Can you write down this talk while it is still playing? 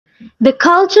The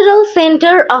Cultural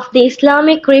Center of the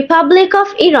Islamic Republic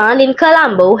of Iran in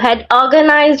Colombo had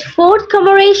organized 4th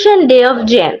Commemoration Day of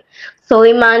Gen.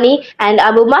 Soleimani and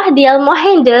Abu Mahdi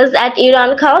al-Mohandes at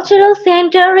Iran Cultural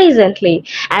Center recently.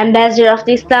 Ambassador of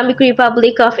the Islamic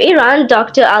Republic of Iran,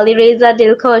 Dr. Ali Reza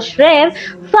Dilkhoshref,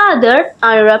 Father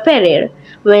Anura Pereira,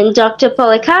 when Dr.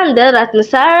 Polakanda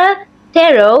Ratnasara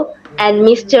Thero and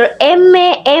Mr.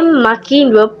 M.A.M.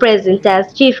 Makin were present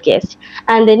as chief guests,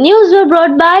 and the news were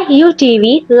brought by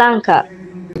UTV Lanka.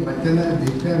 වචන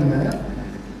දෙකම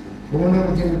ඕනම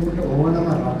කෙනෙකුට ඕනම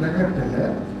රටකට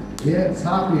එය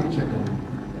සාපේක්ෂකයි.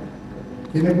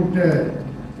 කෙනෙකුට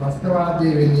වස්තවාදී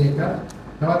වෙන එක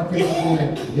තවත්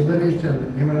කෙනෙකුට ලිබරේෂන්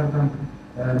එහෙම නැත්නම්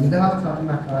නිදහස්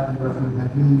සම්මාකාරී වශයෙන්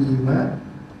හඳුන්වීම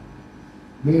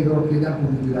මේ ලෝකෙදා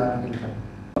පුදුලා තියෙනවා.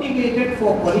 Motivated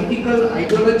for political,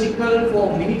 ideological, for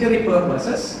military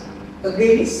purposes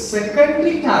against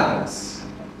secondary targets.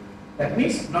 That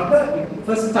means not the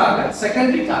first target,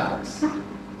 secondary targets.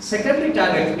 Secondary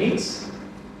target means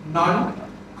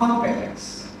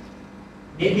non-competence.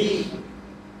 Maybe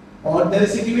ordinary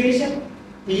situation,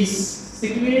 peace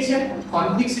situation,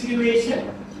 conflict situation,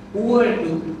 who are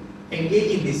to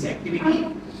engage in this activity,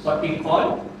 what we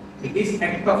call it is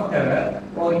act of terror,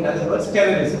 or in other words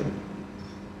terrorism.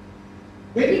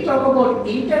 When we talk about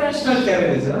international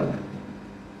terrorism,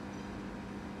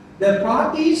 the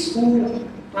parties who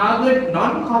target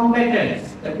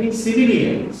non-combatants, that means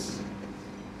civilians,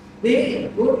 they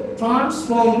would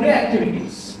transform their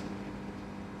activities,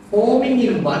 forming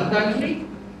in one country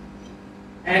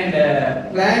and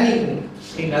planning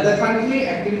in other country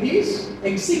activities,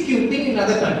 executing in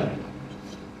other country.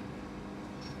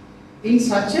 In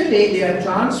such a way, they are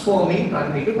transforming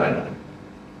country to country.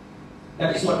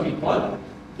 That is what we call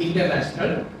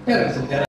international terrorism.